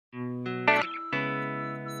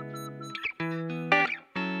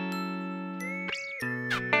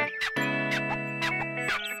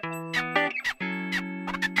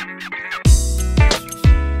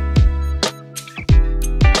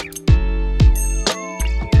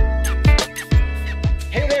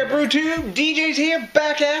BrewTube, DJs here,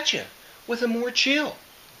 back at you with a more chill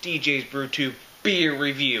DJs BrewTube beer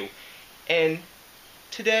review. And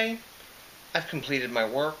today, I've completed my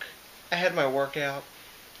work. I had my workout.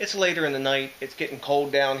 It's later in the night. It's getting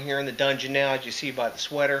cold down here in the dungeon now, as you see by the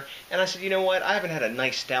sweater. And I said, you know what? I haven't had a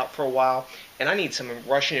nice stout for a while, and I need some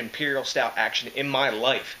Russian Imperial Stout action in my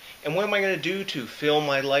life. And what am I going to do to fill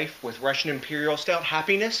my life with Russian Imperial Stout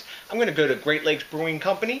happiness? I'm going to go to Great Lakes Brewing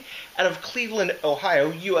Company out of Cleveland,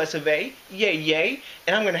 Ohio, US of A. Yay, yay.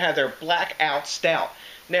 And I'm going to have their Blackout Stout.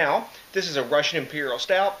 Now, this is a Russian Imperial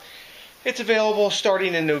Stout. It's available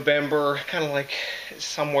starting in November, kind of like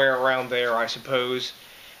somewhere around there, I suppose.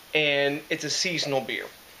 And it's a seasonal beer.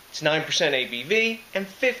 It's 9% ABV and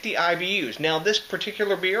 50 IBUs. Now, this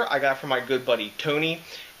particular beer I got from my good buddy Tony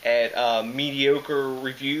at Mediocre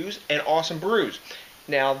Reviews and Awesome Brews.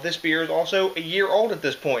 Now, this beer is also a year old at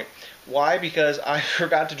this point. Why? Because I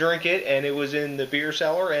forgot to drink it and it was in the beer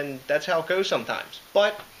cellar, and that's how it goes sometimes.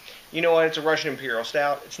 But you know what? It's a Russian Imperial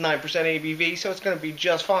Stout. It's 9% ABV, so it's going to be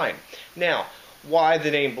just fine. Now, why the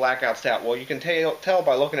name Blackout Stout? Well, you can tell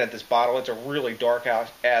by looking at this bottle. It's a really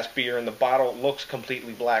dark-ass beer, and the bottle looks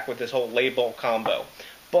completely black with this whole label combo.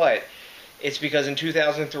 But it's because in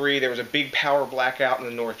 2003 there was a big power blackout in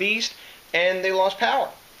the Northeast, and they lost power.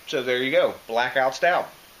 So there you go, Blackout Stout.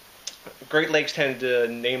 Great Lakes tend to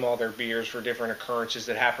name all their beers for different occurrences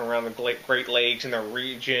that happen around the Great Lakes and their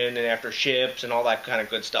region, and after ships and all that kind of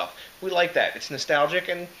good stuff. We like that. It's nostalgic,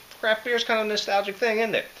 and craft beer is kind of a nostalgic thing,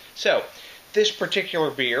 isn't it? So this particular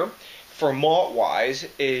beer, for malt-wise,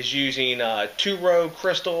 is using 2-row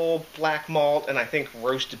crystal, black malt, and I think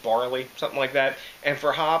roasted barley, something like that. And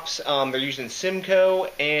for hops, they're using Simcoe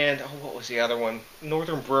and, what was the other one?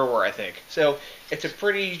 Northern Brewer, I think. So it's a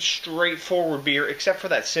pretty straightforward beer, except for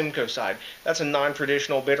that Simcoe side. That's a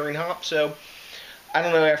non-traditional bittering hop, so I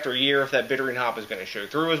don't know after a year if that bittering hop is going to show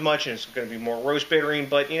through as much, and it's going to be more roast bittering,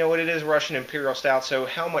 but you know what, it is Russian Imperial Stout, so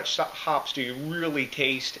how much hops do you really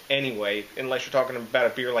taste anyway, unless you're talking about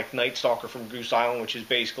a beer like Night Stalker from Goose Island, which is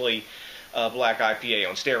basically a black IPA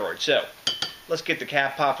on steroids. So, let's get the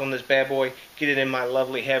cap popped on this bad boy, get it in my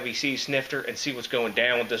lovely heavy C snifter, and see what's going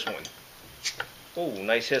down with this one. Oh,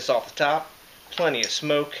 nice hiss off the top, plenty of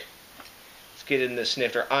smoke. Let's get in this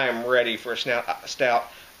snifter. I am ready for a stout.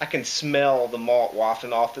 I can smell the malt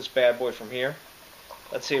wafting off this bad boy from here.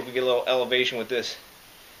 Let's see if we get a little elevation with this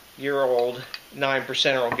year-old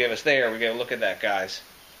 9%er will give us. There we go. Look at that, guys.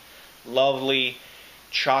 Lovely,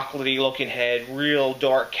 chocolatey-looking head. Real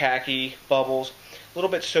dark khaki bubbles. A little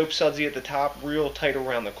bit soap sudsy at the top. Real tight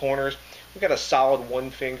around the corners. We've got a solid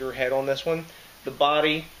one-finger head on this one. The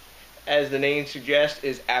body, as the name suggests,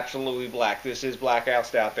 is absolutely black. This is Blackout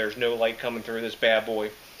Stout. There's no light coming through this bad boy.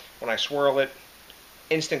 When I swirl it,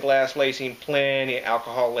 instant glass lacing, plenty of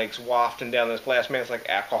alcohol legs wafting down this glass. Man, it's like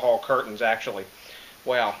alcohol curtains, actually.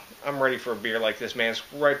 Wow, I'm ready for a beer like this, man. It's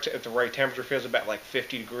right at the right temperature. Feels about like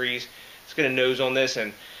 50 degrees. Let's get a nose on this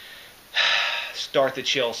and start the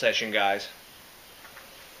chill session, guys.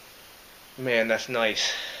 Man, that's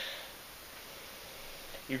nice.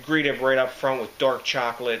 You greet it right up front with dark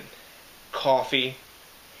chocolate, coffee,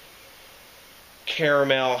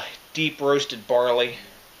 caramel, deep roasted barley.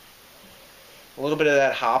 A little bit of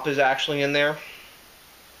that hop is actually in there.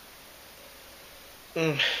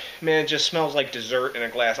 Man, it just smells like dessert in a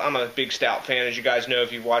glass. I'm a big stout fan, as you guys know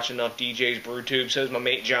if you've watched enough DJs BrewTube. So is my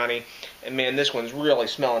mate Johnny. And man, this one's really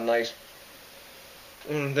smelling nice.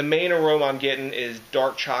 The main aroma I'm getting is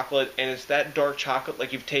dark chocolate, and it's that dark chocolate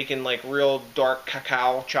like you've taken like real dark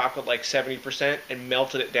cacao chocolate, like 70%, and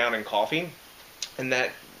melted it down in coffee. And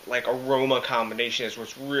that like aroma combination is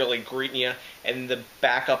what's really greeting you, and the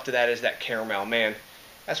back up to that is that caramel. Man,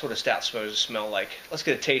 that's what a stout's supposed to smell like. Let's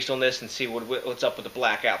get a taste on this and see what's up with the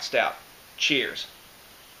Blackout Stout. Cheers.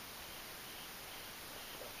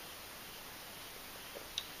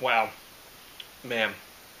 Wow, man.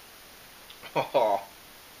 Oh,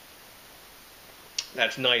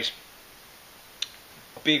 that's nice.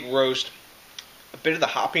 Big roast, a bit of the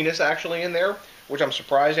hoppiness actually in there, which I'm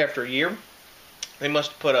surprised after a year. They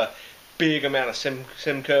must have put a big amount of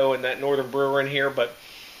Simcoe and that Northern Brewer in here, but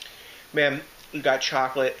man, you got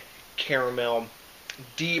chocolate, caramel,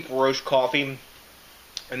 deep roast coffee,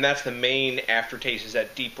 and that's the main aftertaste, is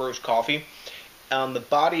that deep roast coffee. The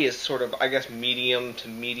body is sort of, I guess, medium to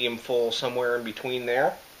medium full, somewhere in between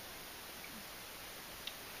there.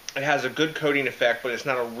 It has a good coating effect, but it's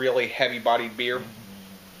not a really heavy-bodied beer.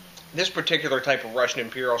 This particular type of Russian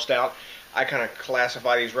Imperial Stout, I kind of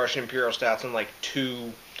classify these Russian Imperial Stouts in like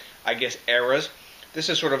two, I guess, eras. This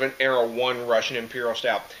is sort of an era 1 Russian Imperial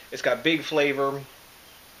Stout. It's got big flavor.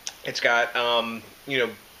 It's got, you know,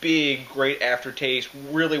 big, great aftertaste,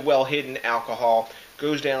 really well hidden alcohol,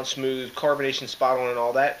 goes down smooth, carbonation spot on and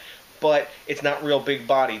all that, but it's not real big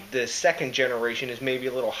body. The second generation is maybe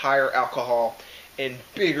a little higher alcohol and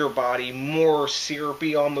bigger body, more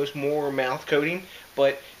syrupy, almost more mouth coating,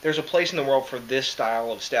 but there's a place in the world for this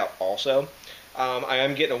style of stout also. I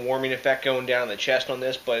am getting a warming effect going down the chest on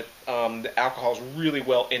this, but the alcohol is really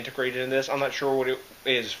well integrated in this. I'm not sure what it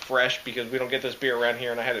is fresh because we don't get this beer around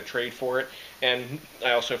here and I had to trade for it. And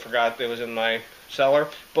I also forgot it was in my cellar,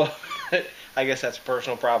 but I guess that's a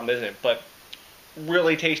personal problem, isn't it? But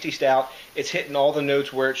really tasty stout. It's hitting all the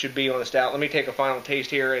notes where it should be on the stout. Let me take a final taste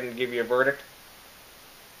here and give you a verdict.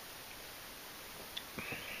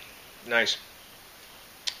 Nice.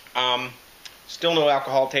 Still no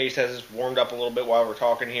alcohol taste, has warmed up a little bit while we're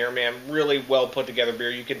talking here, man. Really well put together beer.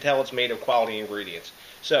 You can tell it's made of quality ingredients.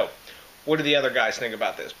 So, what do the other guys think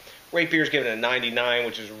about this? Rate Beer's giving it a 99,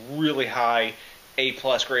 which is really high, A+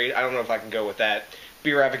 grade. I don't know if I can go with that.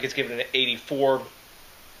 Beer Advocate's giving it an 84,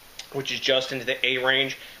 which is just into the A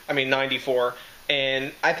range. I mean 94,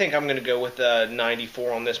 and I think I'm going to go with a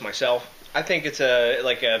 94 on this myself. I think it's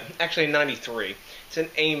actually a 93. It's an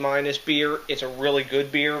A- beer. It's a really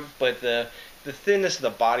good beer, but the thinness of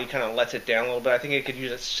the body kind of lets it down a little bit. I think it could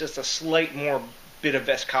use just a slight more bit of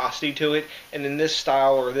viscosity to it, and in this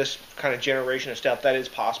style or this kind of generation of stout, that is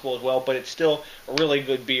possible as well, but it's still a really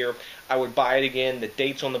good beer. I would buy it again. The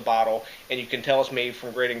date's on the bottle, and you can tell it's made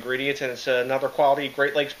from great ingredients, and it's another quality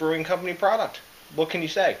Great Lakes Brewing Company product. What can you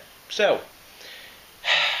say? So,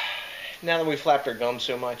 now that we've flapped our gums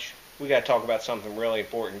so much, we got to talk about something really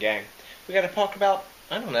important, gang. We got to talk about,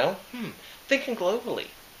 I don't know, thinking globally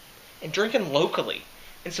and drinking locally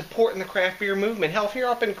and supporting the craft beer movement. Hell, if you're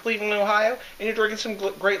up in Cleveland, Ohio, and you're drinking some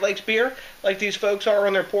Great Lakes beer like these folks are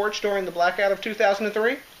on their porch during the blackout of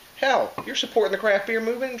 2003, hell, you're supporting the craft beer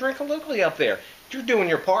movement and drinking locally up there. You're doing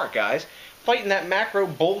your part, guys. Fighting that macro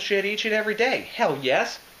bullshit each and every day. Hell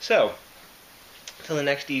yes. So, till the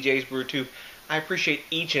next DJs BrewTube, I appreciate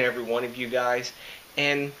each and every one of you guys,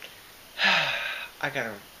 and I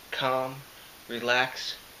gotta calm,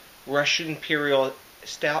 relax, Russian Imperial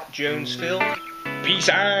Stout Jones filled. Peace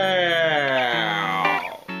out!